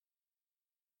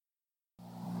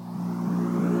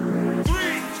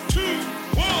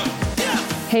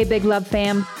Hey, Big Love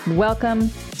fam. Welcome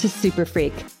to Super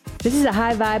Freak. This is a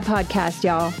high vibe podcast,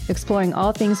 y'all, exploring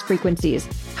all things frequencies,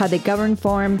 how they govern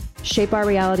form, shape our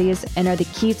realities, and are the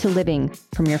key to living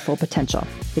from your full potential.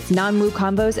 It's non-woo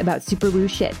convos about super woo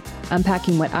shit,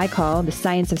 unpacking what I call the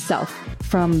science of self,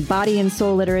 from body and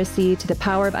soul literacy to the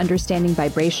power of understanding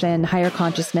vibration, higher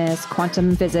consciousness,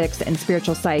 quantum physics, and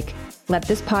spiritual psych. Let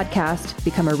this podcast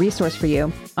become a resource for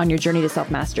you on your journey to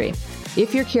self-mastery.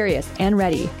 If you're curious and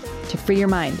ready to free your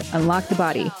mind, unlock the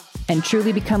body, and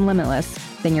truly become limitless,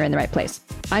 then you're in the right place.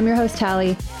 I'm your host,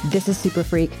 Hallie. This is Super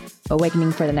Freak,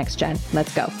 Awakening for the Next Gen.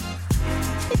 Let's go.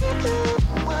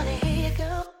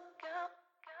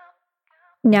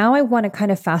 Now I want to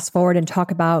kind of fast forward and talk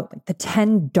about the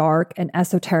 10 dark and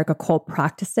esoteric occult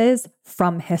practices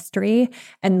from history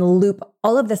and loop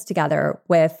all of this together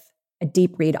with a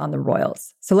deep read on the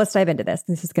royals. So let's dive into this.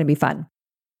 This is going to be fun.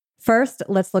 First,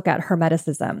 let's look at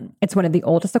Hermeticism. It's one of the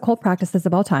oldest occult practices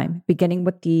of all time, beginning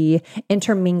with the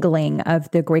intermingling of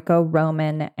the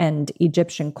Greco-Roman and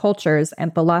Egyptian cultures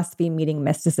and philosophy meeting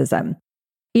mysticism.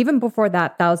 Even before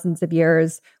that, thousands of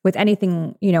years with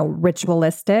anything,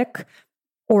 ritualistic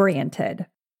oriented.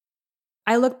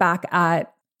 I look back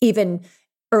at even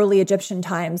early Egyptian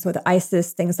times with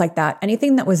Isis, things like that.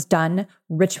 Anything that was done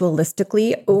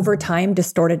ritualistically over time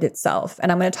distorted itself.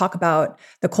 And I'm going to talk about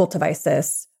the cult of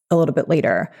Isis a little bit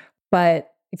later.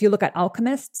 But if you look at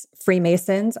alchemists,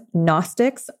 Freemasons,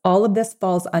 Gnostics, all of this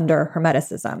falls under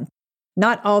Hermeticism.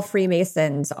 Not all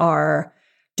Freemasons are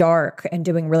dark and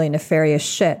doing really nefarious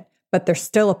shit, but they're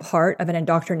still a part of an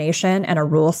indoctrination and a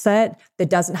rule set that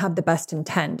doesn't have the best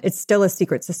intent. It's still a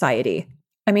secret society.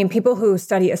 I mean, people who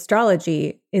study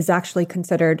astrology is actually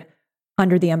considered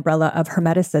under the umbrella of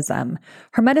Hermeticism.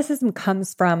 Hermeticism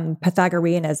comes from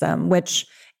Pythagoreanism, which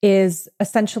is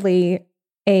essentially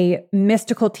a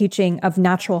mystical teaching of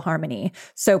natural harmony.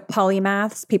 So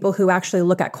polymaths, people who actually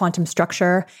look at quantum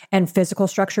structure and physical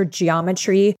structure,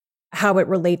 geometry, how it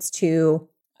relates to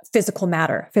physical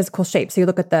matter, physical shape. So you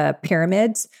look at the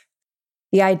pyramids,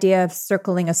 the idea of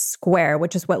circling a square,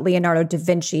 which is what Leonardo da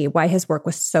Vinci, why his work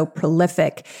was so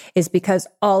prolific, is because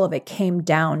all of it came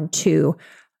down to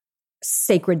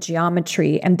sacred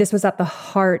geometry. And this was at the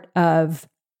heart of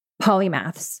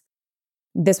polymaths.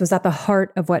 This was at the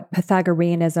heart of what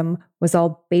Pythagoreanism was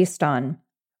all based on.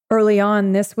 Early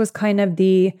on, this was kind of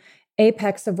the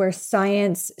apex of where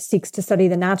science seeks to study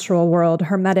the natural world.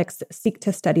 Hermetics seek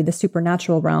to study the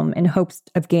supernatural realm in hopes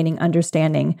of gaining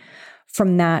understanding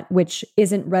from that which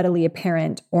isn't readily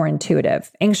apparent or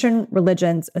intuitive. Ancient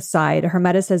religions aside,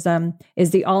 Hermeticism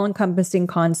is the all-encompassing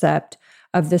concept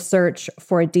of the search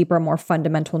for a deeper, more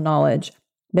fundamental knowledge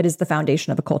that is the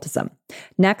foundation of occultism.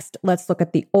 Next, let's look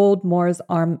at the Old Moore's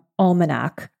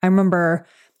Almanac. I remember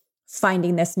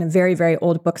finding this in a very, very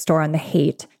old bookstore on the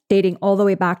Haight, dating all the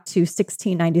way back to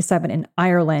 1697 in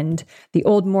Ireland. The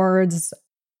Old Moore's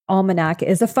Almanac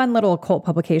is a fun little occult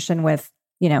publication with,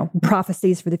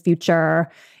 prophecies for the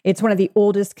future. It's one of the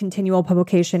oldest continual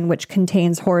publication, which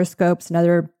contains horoscopes and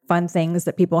other fun things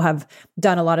that people have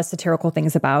done a lot of satirical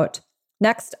things about.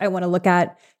 Next, I want to look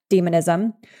at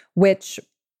demonism, which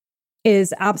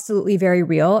is absolutely very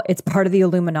real. It's part of the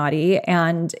Illuminati.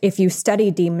 And if you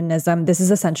study demonism, this is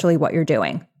essentially what you're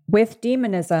doing. With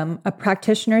demonism, a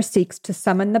practitioner seeks to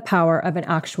summon the power of an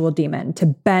actual demon, to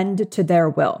bend to their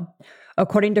will.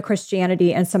 According to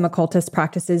Christianity and some occultist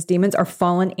practices, demons are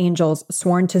fallen angels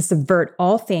sworn to subvert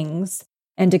all things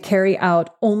and to carry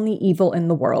out only evil in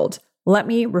the world. Let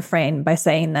me refrain by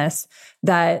saying this,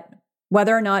 that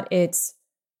whether or not it's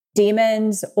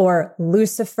demons or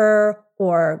Lucifer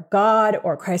or God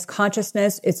or Christ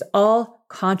consciousness, it's all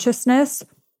consciousness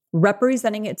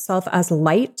representing itself as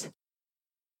light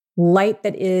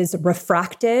that is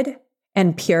refracted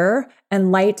and pure,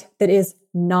 and light that is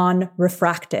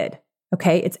non-refracted.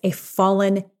 Okay, it's a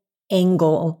fallen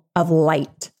angle of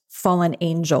light, fallen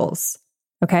angels.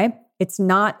 Okay, it's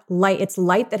not light, it's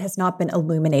light that has not been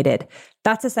illuminated.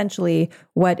 That's essentially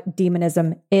what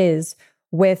demonism is,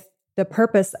 with the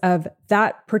purpose of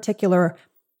that particular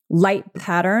light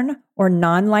pattern or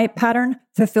non-light pattern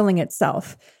fulfilling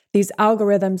itself. These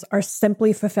algorithms are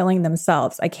simply fulfilling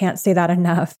themselves. I can't say that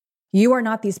enough. You are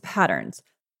not these patterns.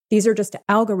 These are just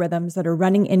algorithms that are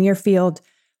running in your field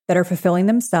that are fulfilling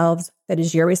themselves. That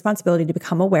is your responsibility to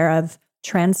become aware of,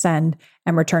 transcend,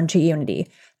 and return to unity.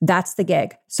 That's the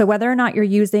gig. So whether or not you're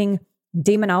using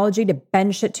demonology to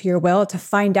bend shit to your will, to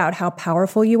find out how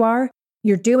powerful you are,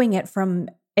 you're doing it from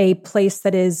a place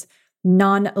that is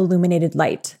non-illuminated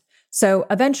light. So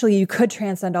eventually you could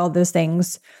transcend all those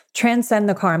things, transcend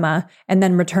the karma, and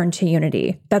then return to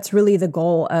unity. That's really the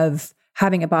goal of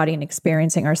having a body and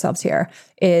experiencing ourselves here,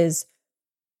 is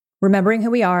remembering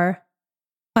who we are,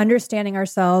 understanding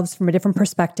ourselves from a different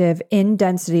perspective in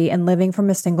density, and living from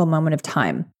a single moment of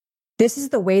time. This is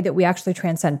the way that we actually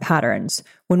transcend patterns.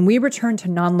 When we return to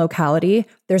non-locality,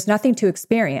 there's nothing to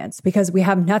experience because we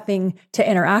have nothing to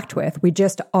interact with. We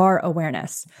just are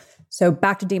awareness. So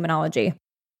back to demonology.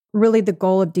 Really, the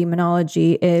goal of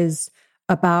demonology is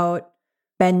about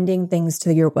bending things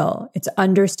to your will. It's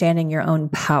understanding your own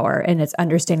power, and it's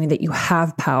understanding that you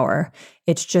have power.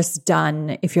 It's just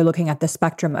done, if you're looking at the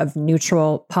spectrum of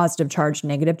neutral, positive charge,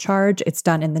 negative charge, it's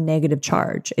done in the negative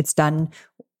charge. It's done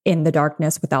in the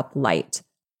darkness without the light.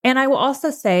 And I will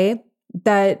also say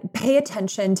that pay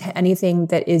attention to anything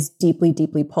that is deeply,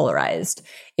 deeply polarized.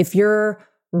 If you're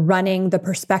running the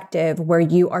perspective where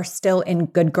you are still in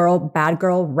good girl, bad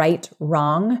girl, right,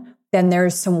 wrong, then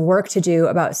there's some work to do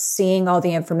about seeing all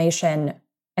the information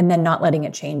and then not letting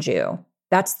it change you.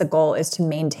 That's the goal, is to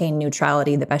maintain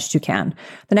neutrality the best you can.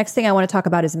 The next thing I want to talk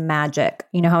about is magic.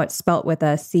 You know how it's spelt with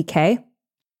a CK?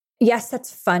 Yes,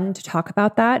 that's fun to talk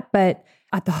about that, but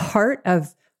at the heart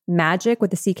of magic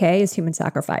with the CK is human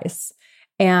sacrifice.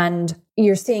 And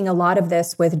you're seeing a lot of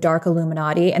this with dark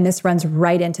Illuminati, and this runs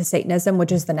right into Satanism,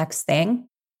 which is the next thing.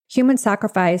 Human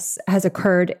sacrifice has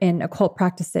occurred in occult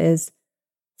practices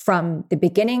from the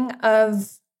beginning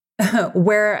of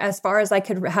where, as far as I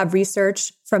could have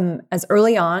researched from as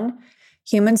early on,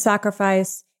 human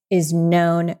sacrifice is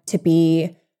known to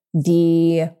be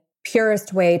the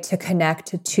purest way to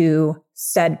connect to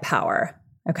said power.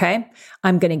 Okay,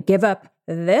 I'm going to give up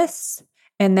this,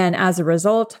 and then as a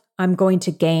result, I'm going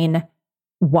to gain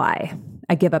Y.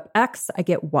 I give up X, I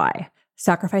get Y.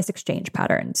 Sacrifice exchange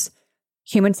patterns.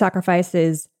 Human sacrifice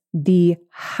is the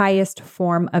highest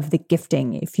form of the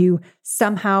gifting. If you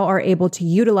somehow are able to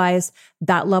utilize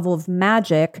that level of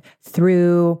magic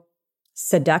through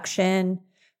seduction,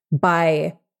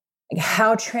 by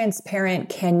how transparent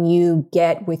can you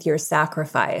get with your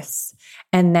sacrifice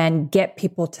and then get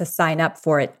people to sign up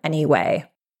for it anyway?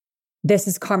 This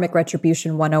is Karmic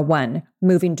Retribution 101.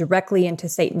 Moving directly into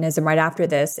Satanism right after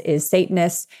this is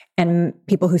Satanists and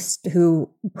people who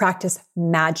practice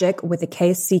magic with a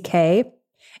KCK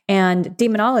and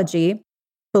demonology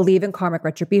believe in karmic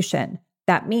retribution.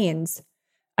 That means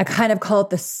I kind of call it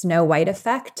the Snow White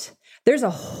effect. There's a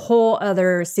whole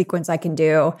other sequence I can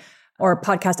do, or a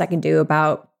podcast I can do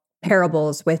about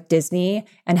parables with Disney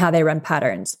and how they run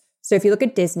patterns. So if you look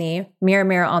at Disney, mirror,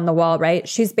 mirror on the wall, right?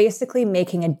 She's basically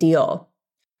making a deal.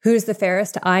 Who's the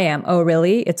fairest? I am. Oh,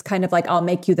 really? It's kind of like, I'll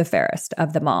make you the fairest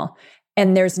of them all.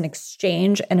 And there's an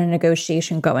exchange and a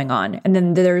negotiation going on. And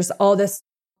then there's all this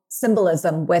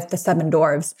symbolism with the seven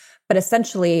dwarves. But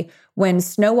essentially, when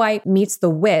Snow White meets the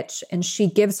witch and she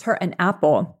gives her an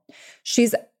apple,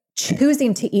 she's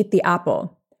choosing to eat the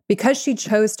apple. Because she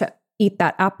chose to eat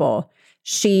that apple,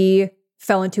 she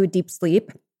fell into a deep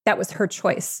sleep. That was her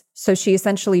choice. So she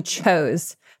essentially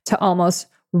chose to almost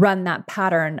run that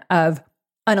pattern of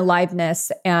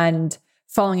unaliveness and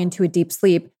falling into a deep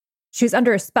sleep. She's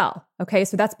under a spell. Okay.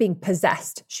 So that's being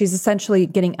possessed. She's essentially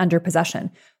getting under possession.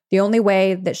 The only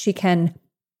way that she can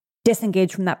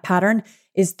disengage from that pattern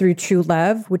is through true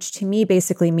love, which to me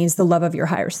basically means the love of your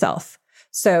higher self.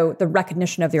 So the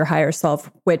recognition of your higher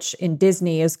self, which in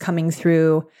Disney is coming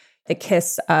through the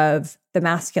kiss of the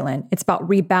masculine. It's about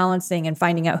rebalancing and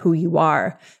finding out who you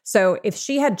are. So if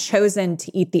she had chosen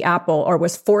to eat the apple, or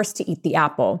was forced to eat the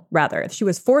apple, rather, if she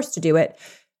was forced to do it,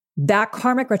 that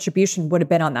karmic retribution would have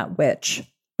been on that witch.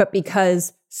 But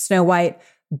because Snow White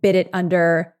bit it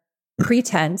under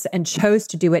pretense and chose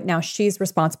to do it, now she's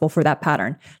responsible for that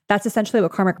pattern. That's essentially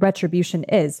what karmic retribution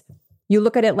is. You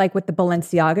look at it like with the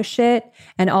Balenciaga shit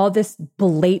and all this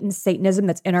blatant Satanism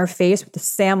that's in our face with the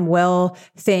Sam Will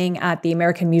thing at the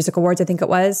American Music Awards, I think it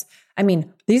was. I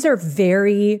mean, these are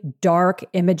very dark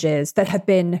images that have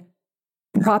been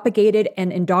propagated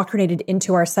and indoctrinated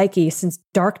into our psyche since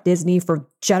dark Disney for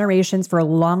generations, for a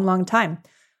long, long time.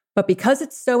 But because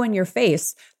it's so in your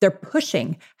face, they're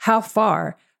pushing how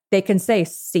far they can say,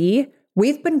 see,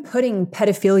 we've been putting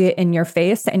pedophilia in your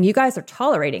face and you guys are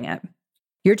tolerating it.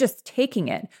 You're just taking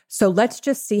it. So let's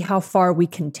just see how far we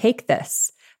can take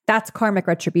this. That's karmic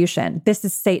retribution. This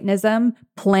is Satanism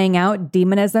playing out,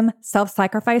 demonism,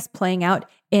 self-sacrifice playing out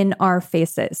in our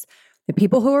faces. The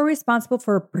people who are responsible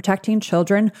for protecting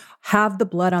children have the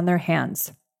blood on their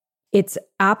hands. It's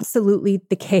absolutely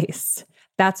the case.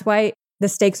 That's why the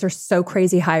stakes are so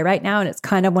crazy high right now. And it's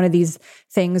kind of one of these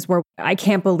things where I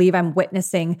can't believe I'm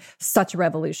witnessing such a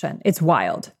revolution. It's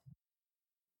wild.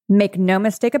 Make no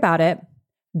mistake about it,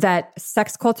 that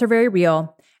sex cults are very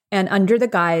real and under the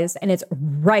guise, and it's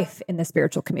rife in the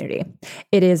spiritual community.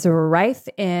 It is rife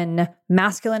in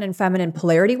masculine and feminine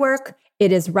polarity work.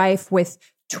 It is rife with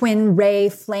twin ray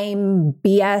flame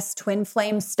BS, twin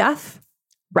flame stuff.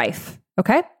 Rife.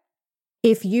 Okay.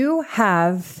 If you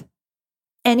have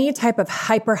any type of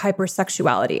hyper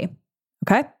sexuality,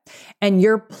 okay, and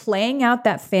you're playing out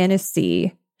that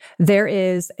fantasy, there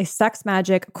is a sex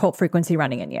magic occult frequency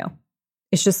running in you.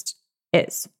 It's just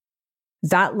is.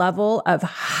 That level of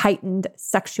heightened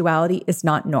sexuality is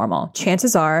not normal.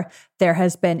 Chances are there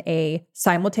has been a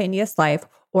simultaneous life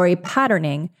or a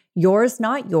patterning, yours,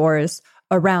 not yours,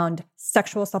 around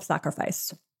sexual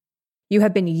self-sacrifice. You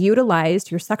have been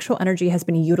utilized, your sexual energy has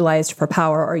been utilized for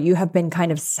power, or you have been kind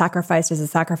of sacrificed as a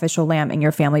sacrificial lamb in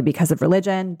your family because of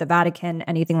religion, the Vatican,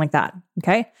 anything like that,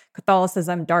 okay?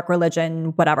 Catholicism, dark religion,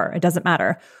 whatever, it doesn't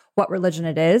matter what religion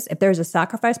it is. If there's a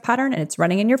sacrifice pattern and it's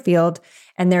running in your field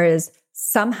and there is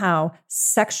somehow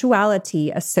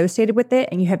sexuality associated with it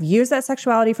and you have used that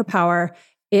sexuality for power,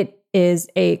 it is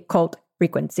a cult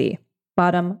frequency.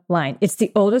 Bottom line. It's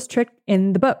the oldest trick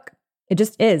in the book. It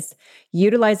just is.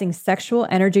 Utilizing sexual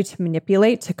energy to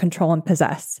manipulate, to control, and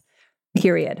possess.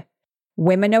 Period.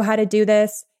 Women know how to do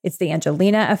this. It's the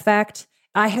Angelina effect.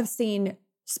 I have seen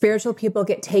spiritual people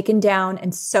get taken down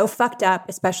and so fucked up,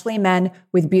 especially men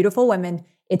with beautiful women.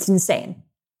 It's insane.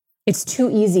 It's too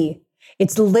easy.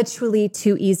 It's literally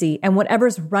too easy. And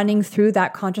whatever's running through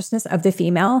that consciousness of the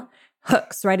female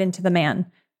hooks right into the man,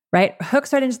 right?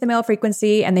 Hooks right into the male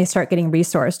frequency, and they start getting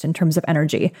resourced in terms of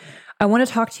energy. I want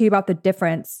to talk to you about the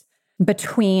difference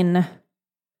between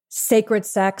sacred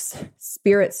sex,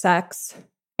 spirit sex,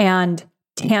 and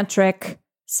tantric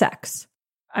sex.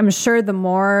 I'm sure the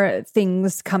more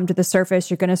things come to the surface,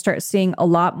 you're going to start seeing a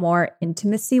lot more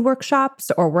intimacy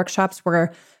workshops or workshops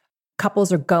where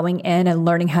couples are going in and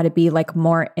learning how to be like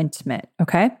more intimate,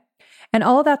 okay? And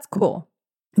all of that's cool.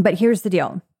 But here's the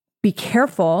deal. Be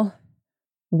careful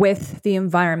with the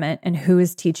environment and who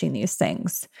is teaching these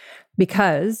things.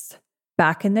 Because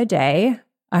back in the day,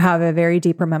 I have a very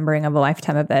deep remembering of a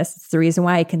lifetime of this. It's the reason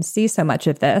why I can see so much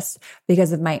of this,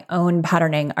 because of my own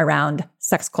patterning around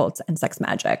sex cults and sex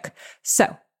magic.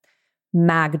 So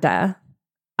Magda,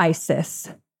 Isis,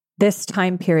 this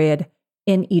time period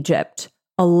in Egypt,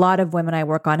 a lot of women I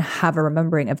work on have a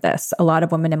remembering of this. A lot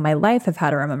of women in my life have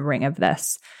had a remembering of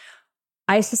this.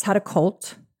 Isis had a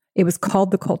cult. It was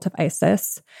called the Cult of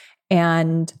Isis,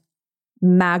 and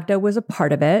Magda was a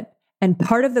part of it. And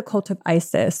part of the Cult of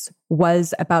Isis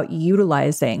was about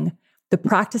utilizing the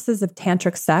practices of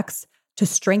tantric sex to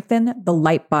strengthen the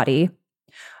light body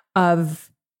of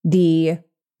the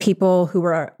people who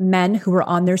were men who were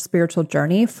on their spiritual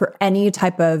journey for any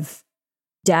type of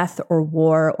death or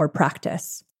war or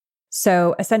practice.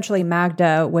 So essentially,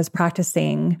 Magda was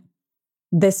practicing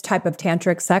this type of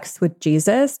tantric sex with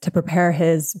Jesus to prepare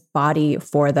his body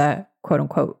for the quote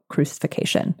unquote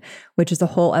crucifixion, which is a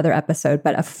whole other episode.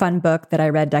 But a fun book that I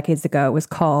read decades ago was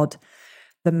called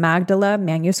The Magdala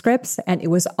Manuscripts. And it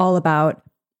was all about,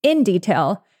 in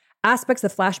detail, aspects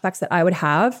of flashbacks that I would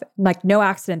have, like no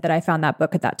accident that I found that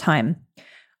book at that time,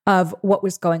 of what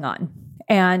was going on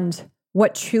and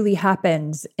what truly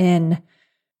happens in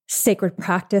sacred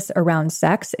practice around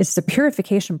sex. It's the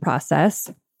purification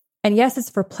process. And yes, it's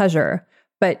for pleasure,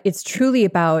 but it's truly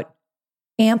about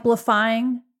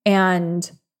amplifying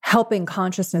and helping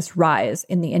consciousness rise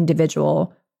in the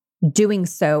individual, doing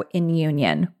so in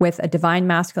union with a divine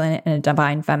masculine and a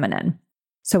divine feminine.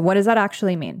 So what does that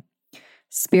actually mean?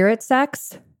 Spirit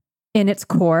sex, in its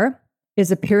core,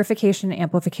 is a purification and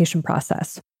amplification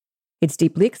process. It's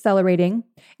deeply accelerating.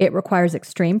 It requires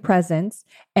extreme presence,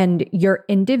 and your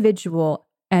individual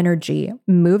energy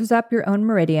moves up your own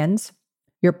meridians.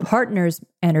 Your partner's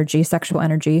energy, sexual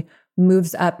energy,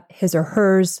 moves up his or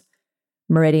hers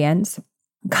meridians,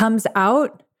 comes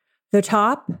out the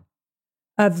top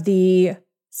of the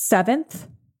 7th,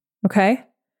 okay?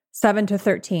 7 to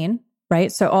 13,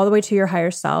 right? So all the way to your higher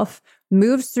self,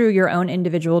 moves through your own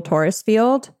individual Taurus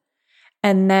field,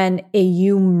 and then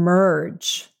you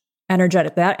merge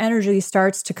energetic. That energy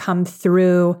starts to come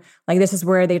through. Like, this is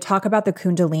where they talk about the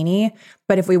Kundalini.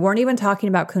 But if we weren't even talking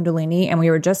about Kundalini and we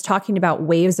were just talking about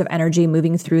waves of energy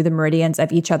moving through the meridians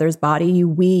of each other's body, you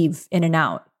weave in and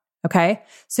out. Okay.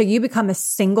 So you become a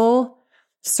single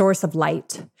source of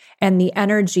light, and the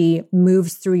energy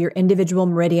moves through your individual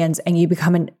meridians, and you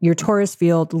become your Taurus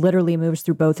field literally moves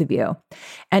through both of you,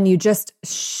 and you just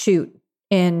shoot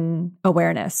in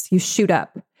awareness. You shoot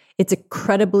up. It's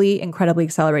incredibly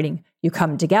accelerating. You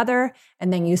come together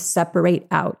and then you separate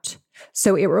out.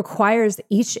 So it requires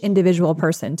each individual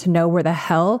person to know where the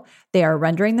hell they are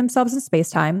rendering themselves in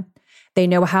space-time. They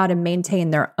know how to maintain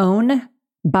their own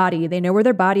body. They know where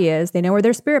their body is. They know where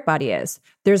their spirit body is.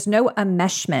 There's no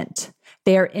enmeshment.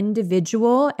 They are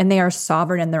individual and they are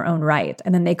sovereign in their own right.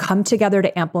 And then they come together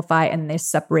to amplify and they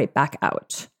separate back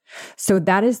out. So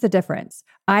that is the difference.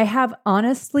 I have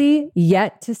honestly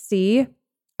yet to see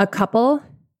a couple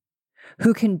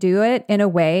who can do it in a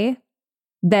way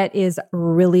that is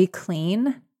really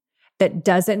clean, that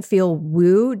doesn't feel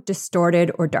woo,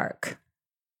 distorted, or dark.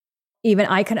 Even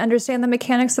I can understand the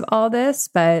mechanics of all this,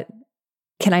 but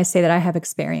can I say that I have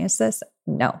experienced this?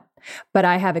 No. But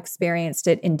I have experienced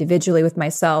it individually with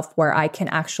myself where I can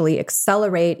actually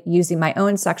accelerate using my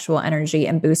own sexual energy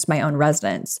and boost my own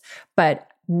resonance. But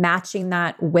matching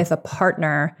that with a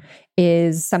partner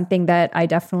is something that I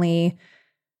definitely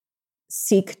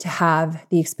seek to have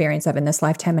the experience of in this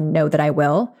lifetime and know that I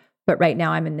will. But right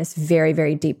now I'm in this very,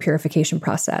 very deep purification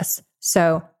process.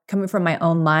 So coming from my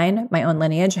own line, my own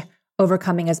lineage,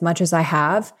 overcoming as much as I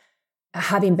have,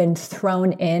 having been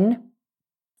thrown in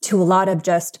to a lot of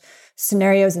just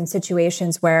scenarios and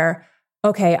situations where,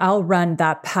 okay, I'll run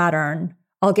that pattern.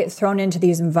 I'll get thrown into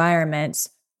these environments,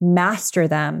 master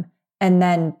them, and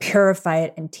then purify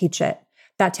it and teach it.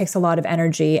 That takes a lot of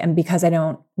energy. And because I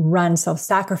don't run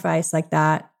self-sacrifice like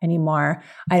that anymore,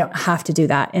 I don't have to do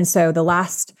that. And so the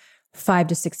last 5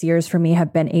 to 6 years for me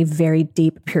have been a very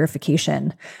deep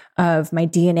purification of my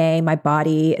DNA, my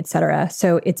body, et cetera.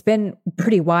 So it's been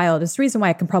pretty wild. It's the reason why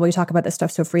I can probably talk about this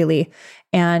stuff so freely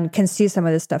and can see some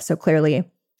of this stuff so clearly.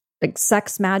 Like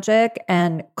sex magic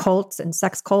and cults and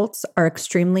sex cults are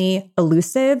extremely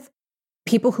elusive.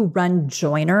 People who run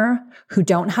joiner, who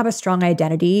don't have a strong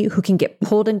identity, who can get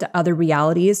pulled into other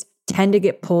realities, tend to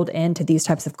get pulled into these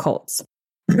types of cults.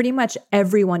 Pretty much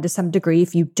everyone to some degree,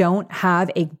 if you don't have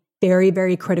a very,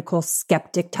 very critical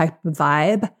skeptic type of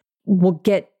vibe, will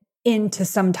get into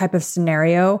some type of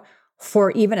scenario for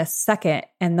even a second.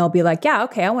 And they'll be like, yeah,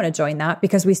 okay, I want to join that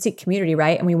because we seek community,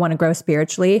 right? And we want to grow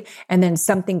spiritually. And then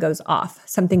something goes off,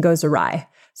 something goes awry.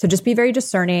 So just be very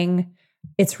discerning.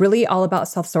 It's really all about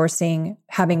self-sourcing,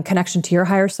 having connection to your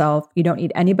higher self. You don't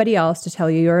need anybody else to tell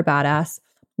you you're a badass.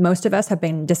 Most of us have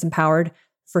been disempowered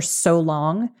for so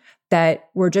long that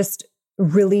we're just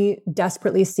really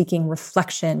desperately seeking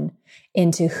reflection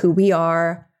into who we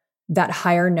are, that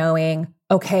higher knowing,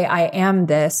 okay, I am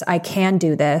this, I can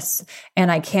do this,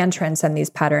 and I can transcend these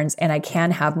patterns, and I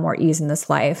can have more ease in this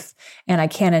life, and I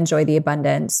can enjoy the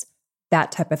abundance,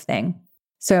 that type of thing.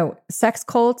 So sex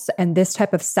cults and this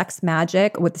type of sex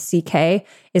magic with the CK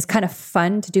is kind of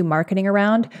fun to do marketing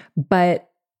around,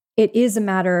 but it is a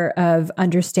matter of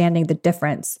understanding the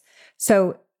difference.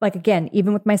 So like, again,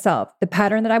 even with myself, the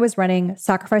pattern that I was running,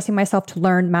 sacrificing myself to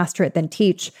learn, master it, then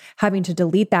teach, having to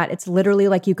delete that. It's literally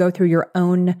like you go through your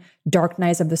own dark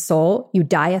nights of the soul. You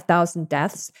die 1,000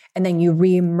 deaths and then you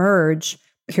reemerge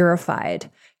purified.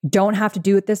 Don't have to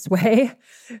do it this way.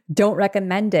 Don't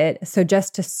recommend it. So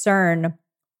just discern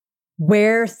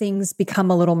where things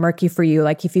become a little murky for you.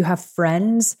 Like if you have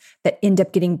friends that end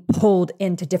up getting pulled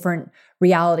into different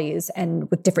realities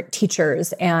and with different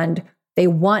teachers, and they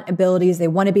want abilities, they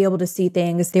want to be able to see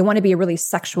things, they want to be a really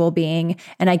sexual being.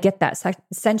 And I get that.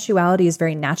 Sensuality is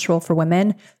very natural for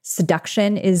women.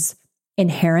 Seduction is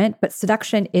inherent, but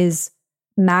seduction is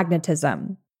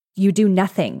magnetism. You do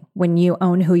nothing when you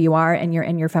own who you are and you're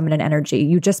in your feminine energy.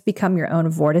 You just become your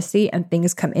own vortice and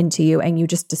things come into you and you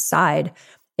just decide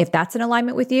if that's in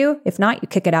alignment with you. If not, you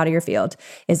kick it out of your field.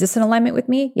 Is this in alignment with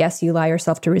me? Yes, you allow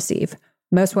yourself to receive.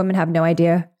 Most women have no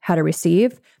idea how to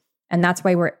receive. And that's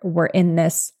why we're in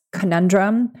this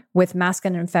conundrum with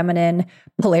masculine and feminine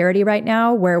polarity right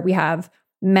now, where we have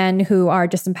men who are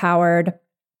disempowered,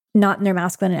 not in their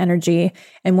masculine energy,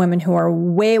 and women who are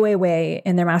way, way, way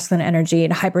in their masculine energy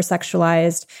and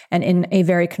hypersexualized and in a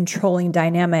very controlling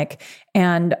dynamic.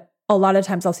 And a lot of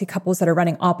times I'll see couples that are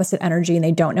running opposite energy and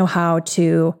they don't know how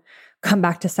to come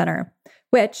back to center,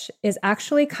 which is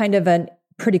actually kind of a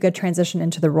pretty good transition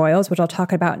into the royals, which I'll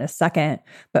talk about in a second.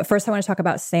 But first I want to talk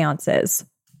about seances.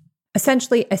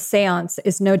 Essentially, a seance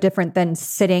is no different than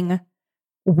sitting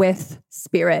with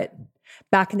spirit.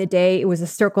 Back in the day, it was a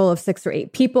circle of 6 or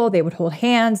 8 people. They would hold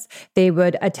hands. They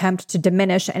would attempt to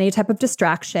diminish any type of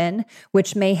distraction,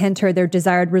 which may hinder their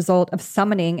desired result of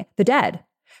summoning the dead.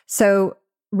 So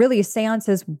really,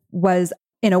 seances was,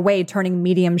 in a way, turning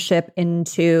mediumship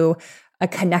into a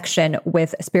connection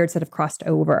with spirits that have crossed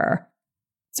over.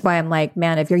 That's why I'm like,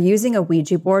 man, if you're using a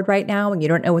Ouija board right now and you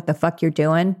don't know what the fuck you're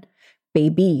doing,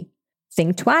 baby,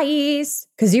 think twice,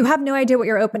 because you have no idea what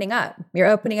you're opening up. You're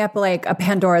opening up like a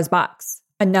Pandora's box.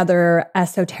 Another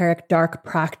esoteric dark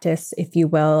practice, if you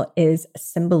will, is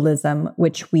symbolism,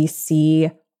 which we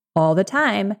see all the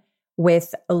time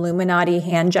with Illuminati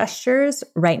hand gestures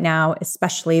right now,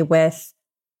 especially with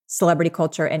celebrity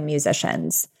culture and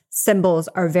musicians. symbols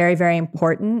are very, very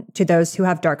important to those who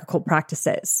have dark occult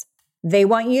practices. They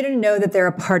want you to know that they're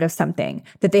a part of something,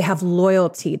 that they have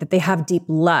loyalty, that they have deep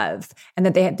love, and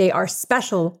that they are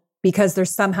special because they're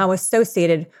somehow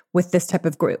associated with this type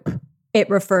of group. It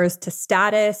refers to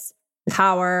status,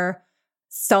 power,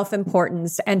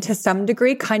 self-importance, and to some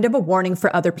degree, kind of a warning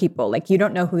for other people. Like, you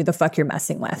don't know who the fuck you're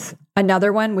messing with.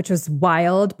 Another one, which was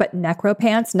wild, but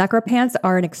necropants. Necropants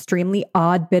are an extremely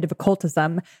odd bit of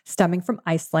occultism stemming from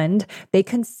Iceland. They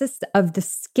consist of the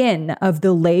skin of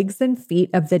the legs and feet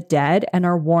of the dead and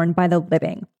are worn by the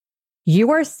living.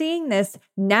 You are seeing this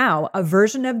now, a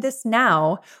version of this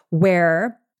now,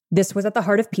 where this was at the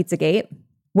heart of Pizzagate,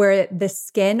 where the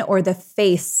skin or the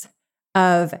face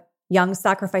of young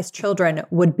sacrificed children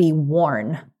would be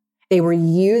worn. They were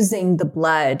using the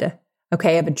blood, of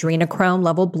adrenochrome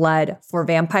level blood for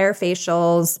vampire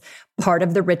facials, part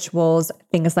of the rituals,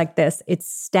 things like this. It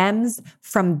stems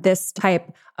from this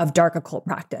type of dark occult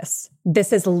practice.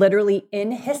 This is literally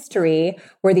in history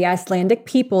where the Icelandic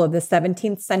people of the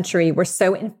 17th century were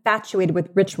so infatuated with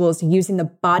rituals using the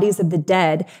bodies of the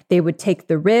dead, they would take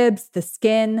the ribs, the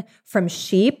skin from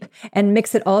sheep and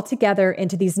mix it all together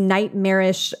into these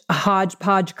nightmarish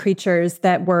hodgepodge creatures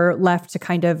that were left to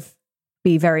kind of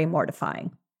be very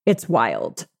mortifying. It's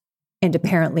wild. And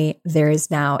apparently there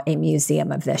is now a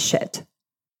museum of this shit.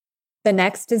 The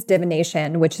next is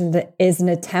divination, which is an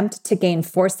attempt to gain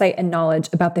foresight and knowledge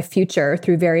about the future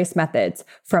through various methods,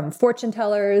 from fortune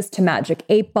tellers to magic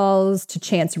 8-balls to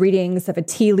chance readings of a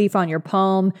tea leaf on your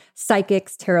palm,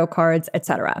 psychics, tarot cards,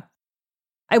 etc.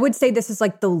 I would say this is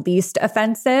like the least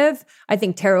offensive. I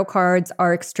think tarot cards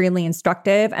are extremely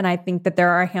instructive, and I think that there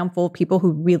are a handful of people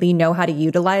who really know how to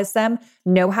utilize them,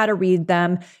 know how to read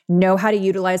them, know how to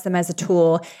utilize them as a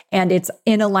tool, and it's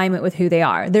in alignment with who they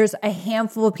are. There's a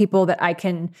handful of people that I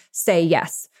can say,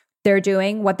 yes,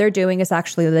 what they're doing is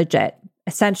actually legit.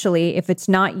 Essentially, if it's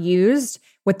not used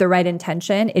with the right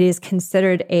intention, it is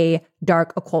considered a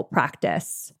dark occult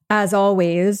practice. As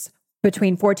always,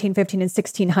 between 1415 and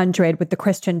 1600 with the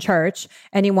Christian church,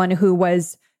 anyone who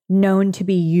was known to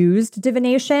be used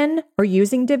divination or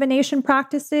using divination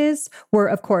practices were,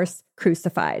 of course,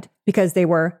 crucified because they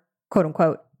were, quote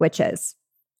unquote, witches.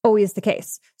 Always the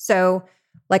case. So,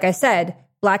 like I said,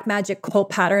 black magic cult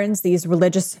patterns, these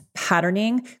religious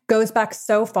patterning goes back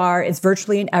so far. It's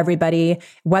virtually in everybody,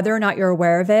 whether or not you're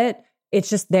aware of it.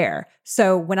 It's just there.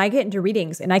 So when I get into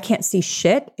readings and I can't see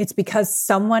shit, it's because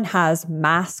someone has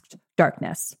masked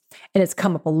darkness. And it's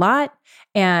come up a lot.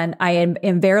 And I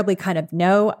invariably kind of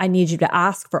know I need you to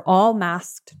ask for all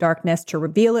masked darkness to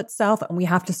reveal itself. And we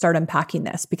have to start unpacking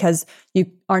this because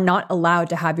you are not allowed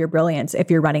to have your brilliance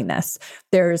if you're running this.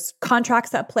 There's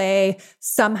contracts at play.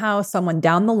 Somehow someone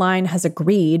down the line has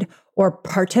agreed or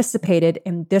participated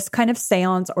in this kind of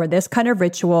seance or this kind of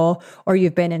ritual, or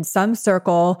you've been in some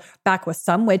circle back with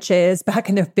some witches back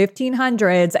in the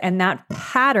 1500s, and that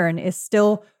pattern is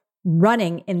still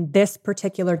running in this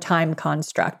particular time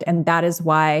construct. And that is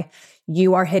why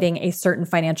you are hitting a certain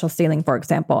financial ceiling, for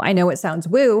example. I know it sounds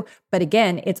woo, but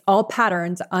again, it's all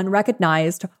patterns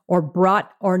unrecognized or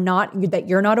brought or not that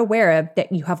you're not aware of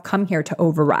that you have come here to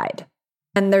override.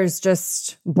 And there's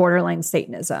just borderline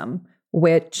Satanism,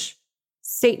 which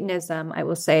Satanism, I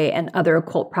will say, and other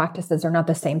occult practices are not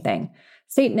the same thing.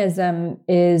 Satanism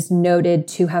is noted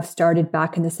to have started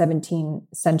back in the 17th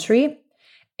century,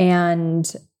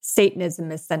 and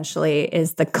Satanism essentially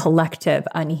is the collective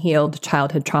unhealed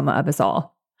childhood trauma of us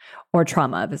all, or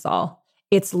trauma of us all.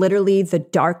 It's literally the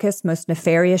darkest, most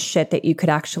nefarious shit that you could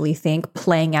actually think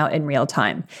playing out in real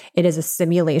time. It is a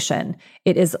simulation.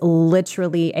 It is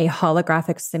literally a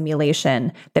holographic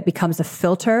simulation that becomes a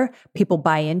filter. People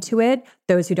buy into it.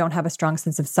 Those who don't have a strong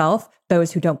sense of self,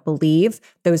 those who don't believe,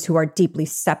 those who are deeply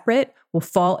separate will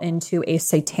fall into a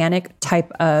satanic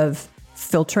type of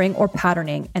filtering or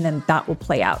patterning, and then that will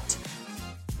play out.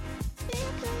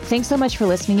 Thanks so much for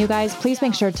listening, you guys. Please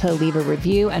make sure to leave a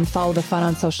review and follow the fun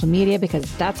on social media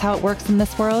because that's how it works in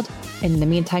this world. In the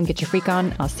meantime, get your freak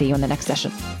on. I'll see you in the next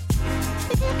session.